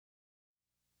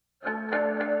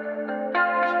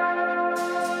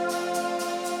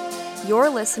You're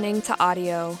listening to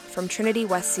audio from Trinity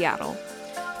West Seattle.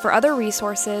 For other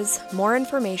resources, more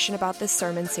information about this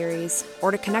sermon series,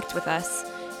 or to connect with us,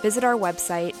 visit our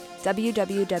website,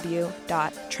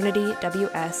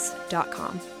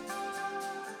 www.trinityws.com.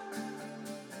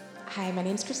 Hi, my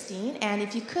name's Christine, and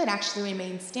if you could actually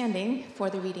remain standing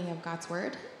for the reading of God's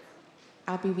Word,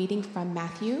 I'll be reading from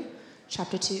Matthew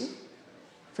chapter 2,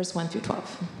 verse 1 through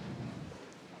 12.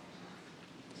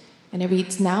 And it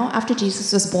reads, "Now after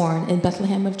Jesus was born in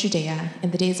Bethlehem of Judea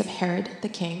in the days of Herod the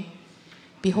king,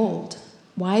 behold,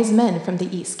 wise men from the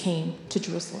east came to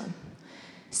Jerusalem,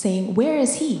 saying, 'Where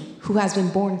is he who has been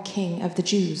born King of the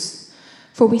Jews?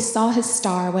 For we saw his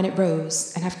star when it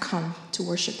rose and have come to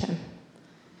worship him.'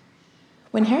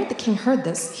 When Herod the king heard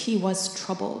this, he was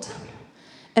troubled,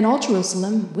 and all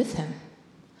Jerusalem with him.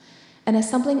 And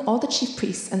assembling all the chief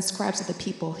priests and scribes of the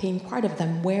people, he inquired of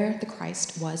them where the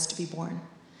Christ was to be born.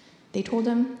 They told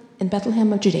him, 'In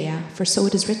Bethlehem of Judea, for so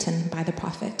it is written by the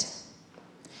prophet.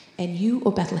 And you,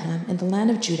 O Bethlehem, in the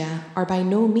land of Judah, are by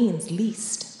no means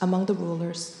least among the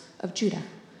rulers of Judah.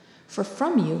 For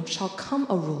from you shall come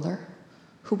a ruler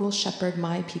who will shepherd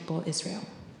my people Israel.'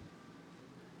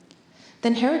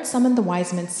 Then Herod summoned the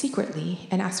wise men secretly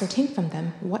and ascertained from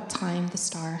them what time the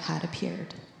star had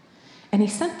appeared. And he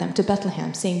sent them to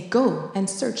Bethlehem, saying, 'Go and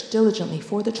search diligently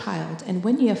for the child, and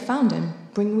when you have found him,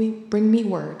 bring me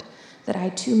word, that I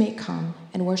too may come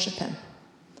and worship him.'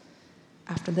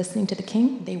 After listening to the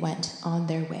king, they went on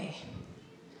their way.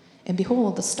 And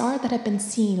behold, the star that had been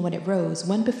seen when it rose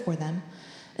went before them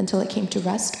until it came to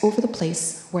rest over the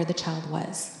place where the child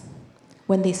was.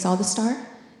 When they saw the star,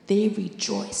 they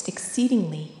rejoiced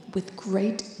exceedingly with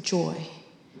great joy.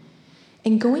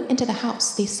 And going into the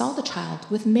house, they saw the child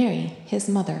with Mary, his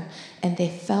mother, and they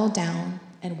fell down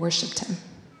and worshipped him.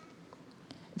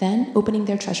 Then, opening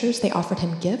their treasures, they offered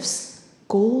him gifts,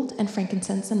 gold and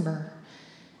frankincense and myrrh.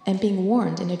 And being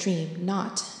warned in a dream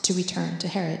not to return to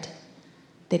Herod,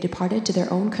 they departed to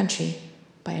their own country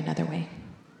by another way."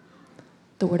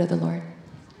 The word of the Lord.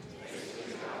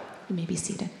 You may be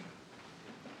seated.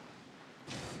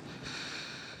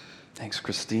 Thanks,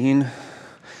 Christine.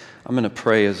 I'm going to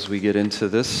pray as we get into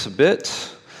this a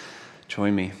bit.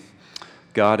 Join me.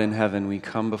 God in heaven, we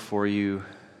come before you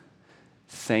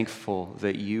thankful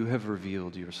that you have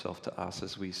revealed yourself to us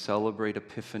as we celebrate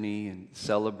Epiphany and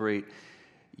celebrate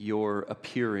your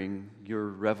appearing, your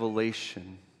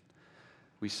revelation.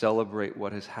 We celebrate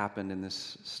what has happened in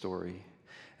this story,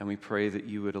 and we pray that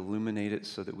you would illuminate it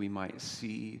so that we might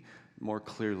see more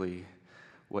clearly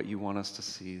what you want us to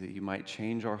see, that you might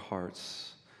change our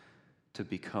hearts to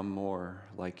become more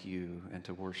like you and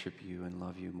to worship you and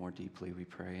love you more deeply, we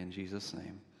pray in Jesus'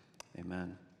 name.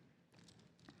 Amen.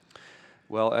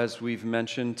 Well, as we've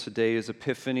mentioned, today is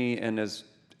Epiphany, and as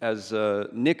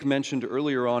Nick mentioned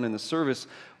earlier on in the service,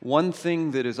 one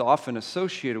thing that is often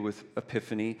associated with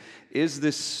Epiphany is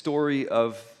this story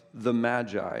of the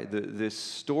Magi, this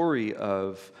story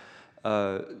of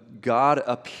God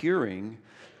appearing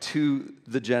to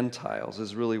the Gentiles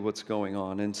is really what's going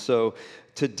on. And so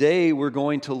today we're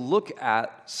going to look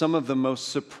at some of the most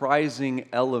surprising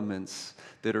elements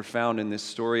that are found in this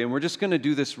story. And we're just going to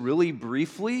do this really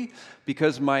briefly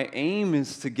because my aim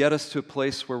is to get us to a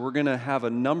place where we're going to have a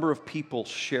number of people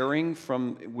sharing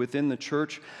from within the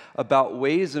church about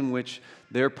ways in which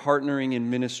they're partnering in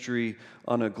ministry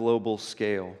on a global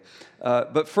scale.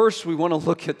 But first, we want to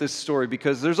look at this story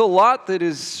because there's a lot that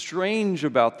is strange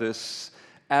about this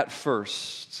at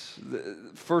first.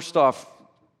 First off,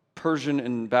 Persian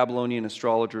and Babylonian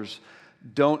astrologers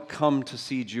don't come to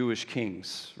see Jewish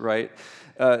kings, right?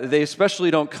 They especially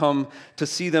don't come to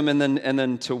see them and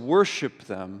then to worship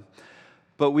them.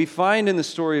 But we find in the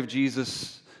story of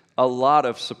Jesus a lot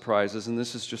of surprises, and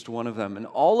this is just one of them. And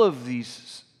all of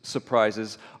these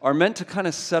surprises are meant to kind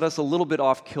of set us a little bit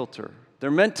off kilter. They're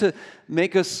meant to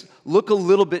make us look a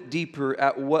little bit deeper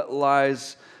at what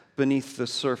lies beneath the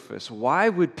surface. Why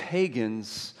would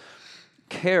pagans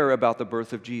care about the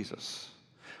birth of Jesus?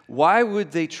 Why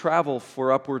would they travel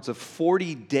for upwards of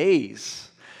 40 days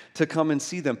to come and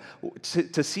see them,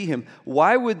 to see him?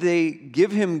 Why would they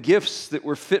give him gifts that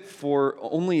were fit for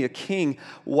only a king?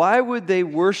 Why would they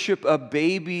worship a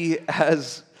baby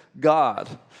as God?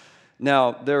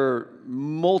 Now, there are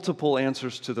multiple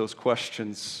answers to those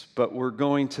questions, but we're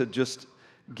going to just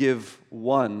give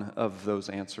one of those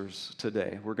answers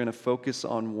today. We're going to focus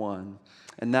on one,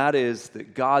 and that is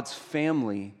that God's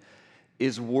family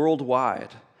is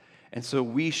worldwide, and so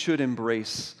we should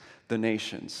embrace the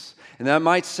nations. And that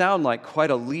might sound like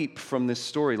quite a leap from this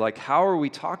story. Like, how are we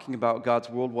talking about God's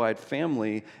worldwide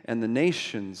family and the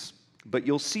nations? But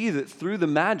you'll see that through the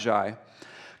Magi,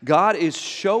 God is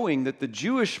showing that the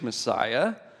Jewish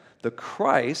Messiah, the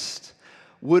Christ,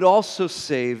 would also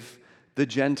save the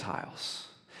Gentiles.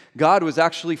 God was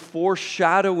actually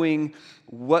foreshadowing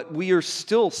what we are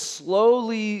still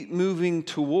slowly moving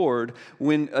toward,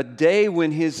 when a day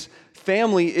when his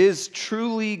family is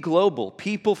truly global.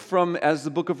 People from, as the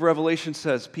book of Revelation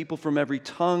says, people from every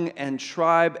tongue and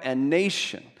tribe and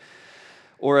nation.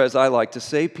 Or as I like to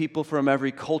say, people from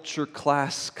every culture,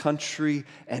 class, country,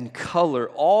 and color,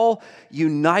 all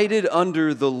united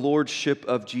under the lordship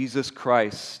of Jesus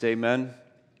Christ. Amen?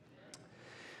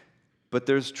 But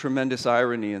there's tremendous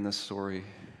irony in this story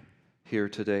here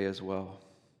today as well.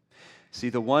 See,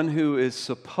 the one who is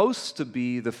supposed to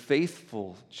be the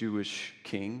faithful Jewish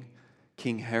king,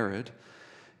 King Herod,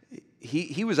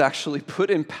 he was actually put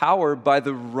in power by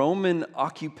the Roman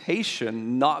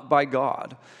occupation, not by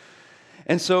God.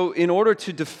 And so in order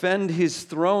to defend his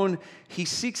throne, he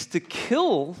seeks to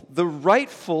kill the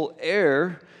rightful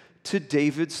heir to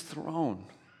David's throne,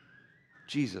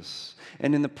 Jesus.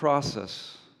 And in the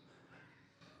process,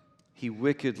 he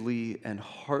wickedly and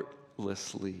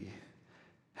heartlessly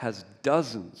has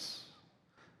dozens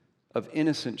of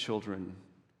innocent children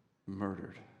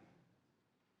murdered.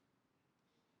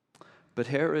 But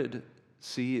Herod,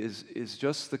 see, is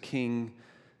just the king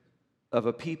of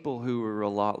a people who are a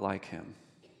lot like him.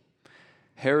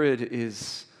 Herod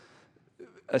is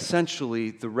essentially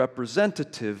the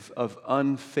representative of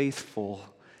unfaithful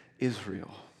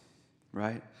Israel,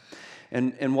 right?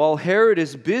 And while Herod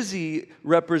is busy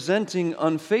representing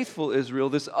unfaithful Israel,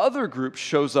 this other group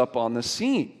shows up on the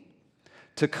scene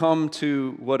to come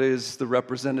to what is the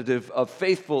representative of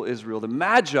faithful Israel. The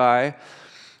Magi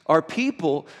are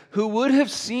people who would have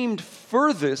seemed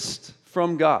furthest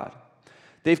from God.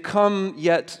 They've come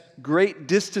yet great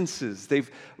distances. They've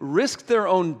risked their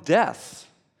own death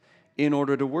in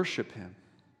order to worship him.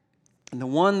 And the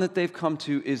one that they've come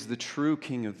to is the true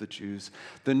King of the Jews,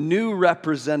 the new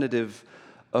representative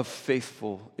of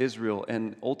faithful Israel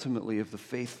and ultimately of the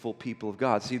faithful people of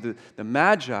God. See, the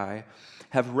Magi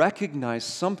have recognized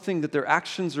something that their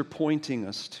actions are pointing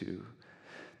us to,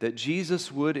 that Jesus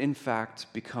would in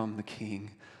fact become the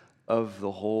King of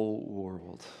the whole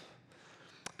world.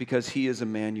 Because he is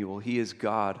Emmanuel, he is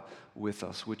God with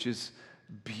us, which is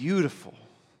beautiful.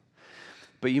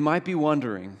 But you might be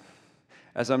wondering,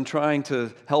 as I'm trying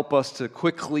to help us to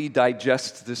quickly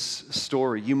digest this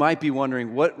story, you might be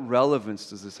wondering, what relevance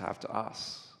does this have to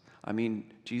us? I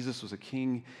mean, Jesus was a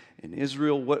king in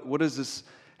Israel. What does this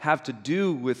have to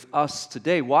do with us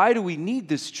today? Why do we need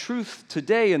this truth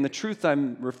today? And the truth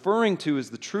I'm referring to is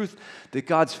the truth that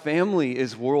God's family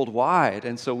is worldwide,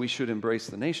 and so we should embrace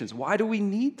the nations. Why do we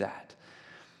need that?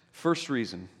 First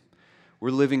reason, we're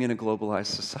living in a globalized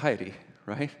society,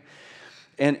 right?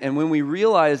 And when we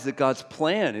realize that God's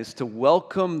plan is to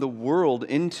welcome the world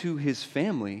into his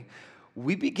family,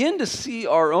 we begin to see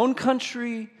our own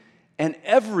country and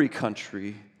every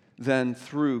country then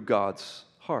through God's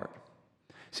heart.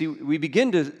 See, we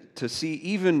begin to see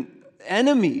even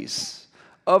enemies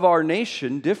of our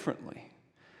nation differently.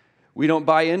 We don't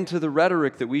buy into the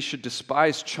rhetoric that we should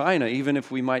despise China, even if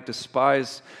we might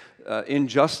despise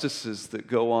injustices that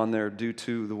go on there due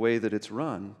to the way that it's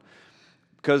run.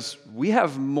 Because we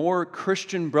have more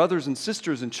Christian brothers and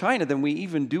sisters in China than we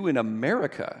even do in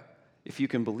America, if you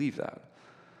can believe that.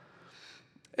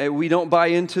 And we don't buy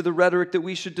into the rhetoric that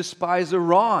we should despise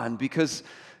Iran, because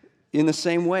in the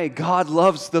same way, God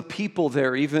loves the people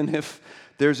there, even if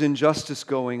there's injustice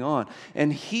going on.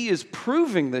 And he is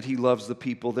proving that he loves the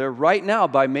people there right now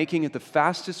by making it the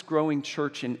fastest growing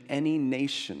church in any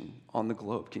nation on the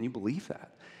globe. Can you believe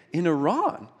that? In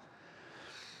Iran.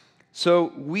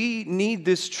 So we need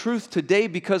this truth today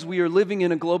because we are living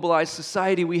in a globalized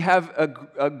society. We have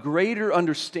a greater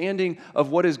understanding of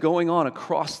what is going on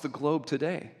across the globe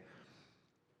today.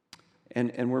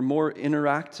 And we're more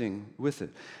interacting with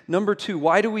it. Number two,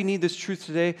 why do we need this truth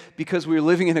today? Because we're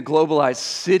living in a globalized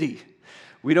city.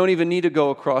 We don't even need to go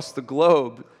across the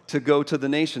globe to go to the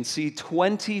nation. See,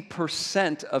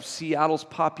 20% of Seattle's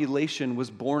population was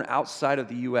born outside of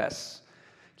the U.S.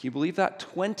 Can you believe that?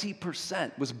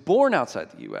 20% was born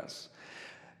outside the U.S.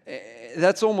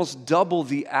 That's almost double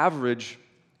the average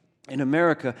in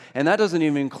America, and that doesn't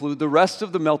even include the rest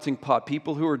of the melting pot,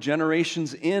 people who are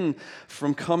generations in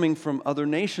from coming from other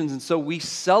nations. And so we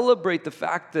celebrate the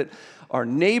fact that our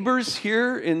neighbors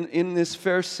here in this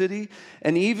fair city,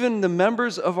 and even the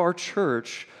members of our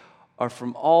church, are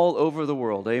from all over the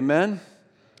world. Amen?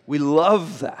 We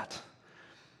love that.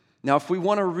 Now, if we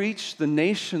want to reach the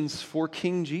nations for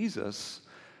King Jesus,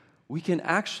 we can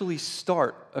actually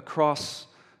start across,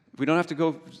 we don't have to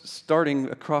go starting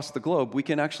across the globe, we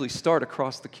can actually start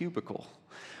across the cubicle.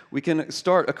 We can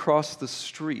start across the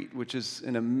street, which is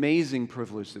an amazing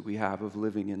privilege that we have of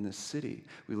living in this city.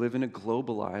 We live in a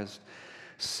globalized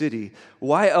city.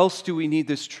 Why else do we need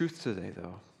this truth today,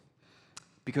 though?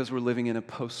 Because we're living in a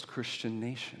post-Christian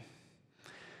nation.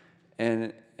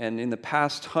 And in the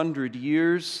past 100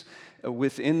 years,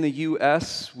 within the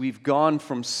U.S., we've gone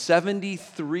from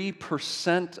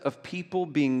 73% of people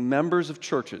being members of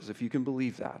churches, if you can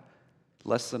believe that,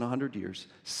 less than 100 years,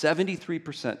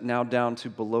 73% now down to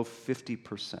below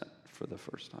 50% for the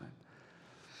first time.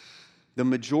 The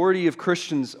majority of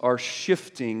Christians are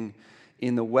shifting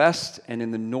in the west and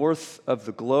in the north of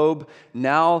the globe.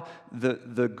 Now,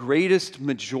 the greatest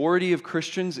majority of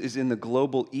Christians is in the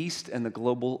global east and the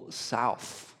global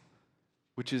south,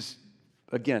 which is,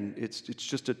 again, it's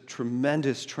just a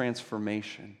tremendous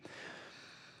transformation.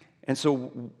 And so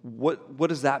what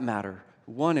does that matter?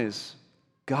 One is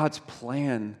God's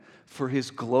plan for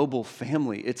his global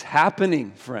family. It's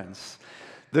happening, friends.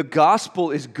 The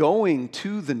gospel is going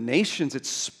to the nations. It's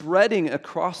spreading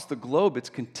across the globe. It's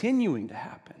continuing to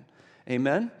happen.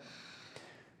 Amen?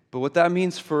 But what that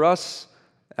means for us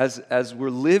as we're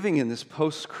living in this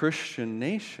post-Christian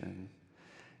nation,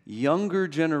 younger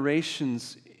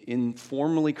generations in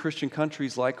formerly Christian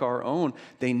countries like our own,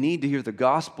 they need to hear the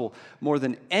gospel more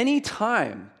than any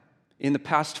time in the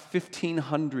past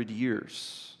 1,500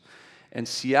 years. And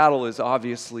Seattle is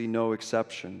obviously no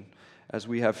exception, as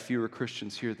we have fewer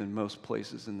Christians here than most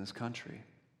places in this country.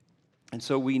 And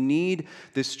so we need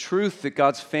this truth that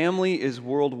God's family is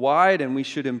worldwide, and we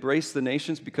should embrace the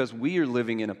nations because we are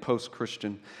living in a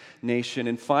post-Christian nation.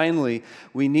 And finally,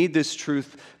 we need this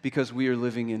truth because we are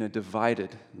living in a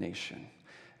divided nation.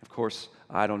 Of course,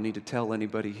 I don't need to tell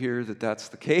anybody here that that's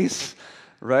the case,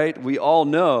 right? We all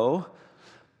know.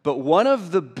 But one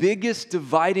of the biggest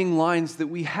dividing lines that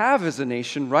we have as a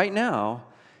nation right now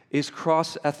is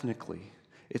cross-ethnically.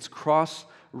 It's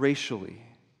cross-racially.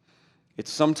 It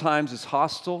sometimes is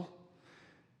hostile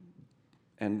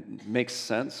and makes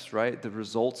sense, right? The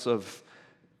results of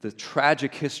the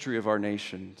tragic history of our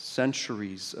nation,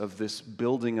 centuries of this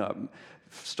building up,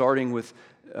 starting with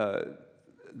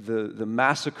the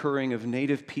massacring of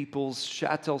native peoples,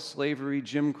 chattel slavery,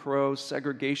 Jim Crow,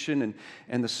 segregation,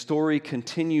 and the story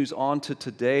continues on to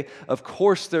today. Of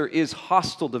course, there is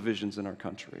hostile divisions in our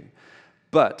country,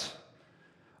 but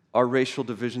our racial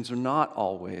divisions are not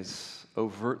always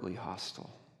overtly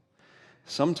hostile.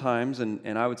 Sometimes,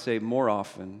 and I would say more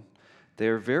often, they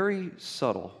are very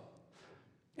subtle,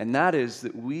 and that is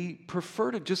that we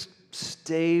prefer to just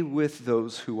stay with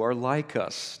those who are like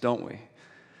us, don't we?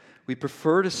 We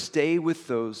prefer to stay with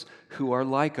those who are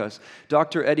like us.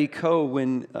 Dr. Eddie Coe,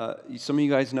 when some of you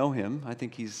guys know him, I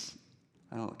think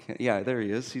there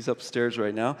he is. He's upstairs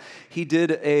right now. He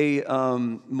did a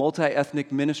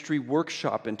multi-ethnic ministry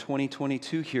workshop in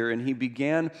 2022 here, and he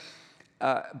began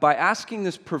by asking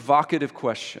this provocative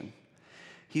question.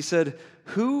 He said,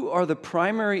 who are the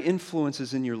primary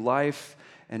influences in your life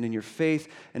and in your faith,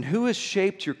 and who has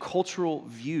shaped your cultural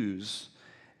views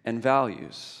and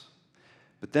values?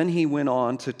 But then he went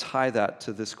on to tie that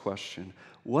to this question.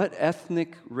 What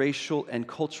ethnic, racial, and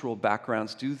cultural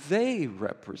backgrounds do they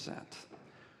represent?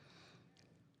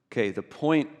 Okay, the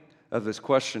point of this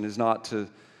question is not to,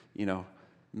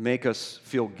 make us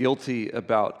feel guilty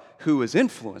about who has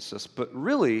influenced us, but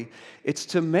really, it's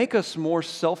to make us more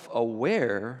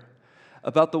self-aware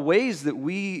about the ways that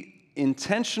we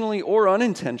intentionally or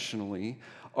unintentionally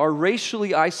are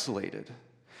racially isolated,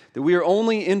 that we are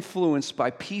only influenced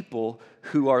by people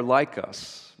who are like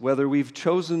us, whether we've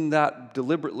chosen that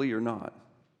deliberately or not.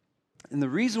 And the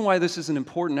reason why this is an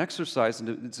important exercise,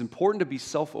 and it's important to be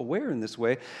self-aware in this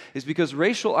way, is because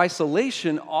racial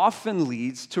isolation often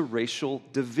leads to racial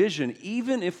division,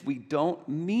 even if we don't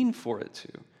mean for it to.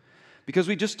 Because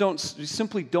we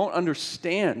simply don't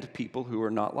understand people who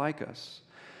are not like us.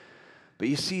 But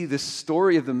you see, this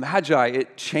story of the Magi,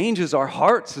 it changes our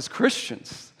hearts as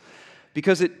Christians.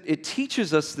 Because it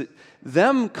teaches us that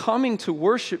them coming to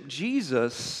worship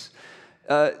Jesus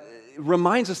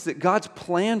reminds us that God's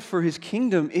plan for his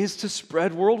kingdom is to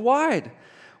spread worldwide.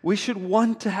 We should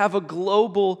want to have a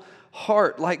global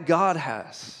heart like God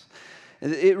has.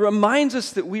 It reminds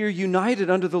us that we are united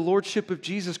under the lordship of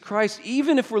Jesus Christ,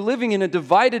 even if we're living in a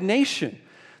divided nation.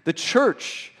 The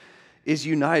church is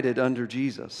united under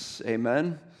Jesus.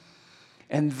 Amen?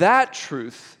 And that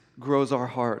truth grows our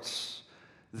hearts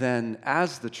then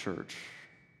as the church,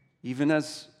 even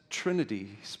as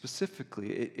Trinity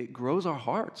specifically, it grows our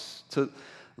hearts to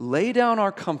lay down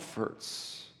our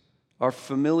comforts, our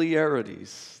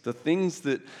familiarities, the things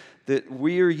that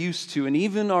we are used to, and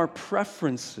even our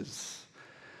preferences,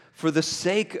 for the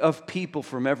sake of people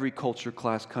from every culture,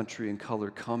 class, country, and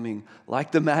color coming,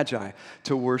 like the Magi,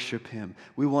 to worship him.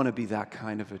 We want to be that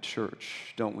kind of a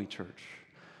church, don't we, church?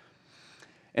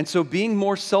 And so being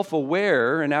more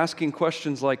self-aware and asking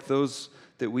questions like those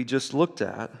that we just looked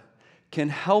at can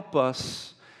help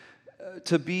us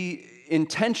to be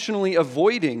intentionally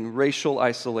avoiding racial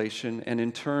isolation, and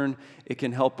in turn, it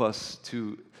can help us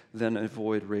to then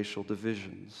avoid racial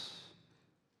divisions.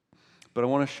 But I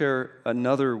want to share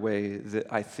another way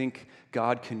that I think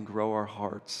God can grow our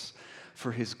hearts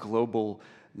for his global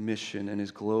mission and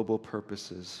his global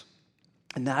purposes.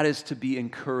 And that is to be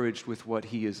encouraged with what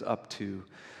he is up to,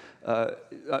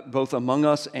 both among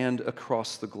us and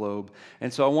across the globe.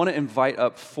 And so I want to invite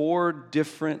up 4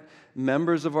 different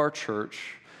members of our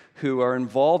church who are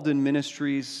involved in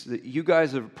ministries that you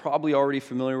guys are probably already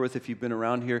familiar with if you've been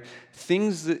around here,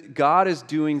 things that God is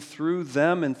doing through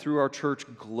them and through our church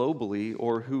globally,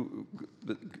 or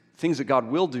things that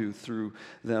God will do through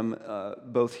them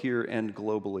both here and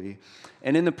globally.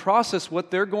 And in the process, what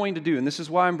they're going to do, and this is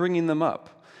why I'm bringing them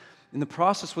up, in the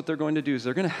process, what they're going to do is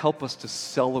they're going to help us to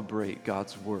celebrate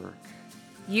God's work.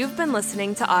 You've been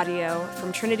listening to audio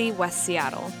from Trinity West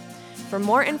Seattle. For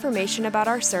more information about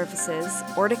our services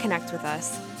or to connect with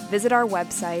us, visit our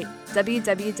website,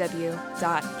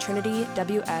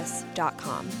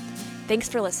 www.trinityws.com. Thanks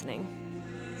for listening.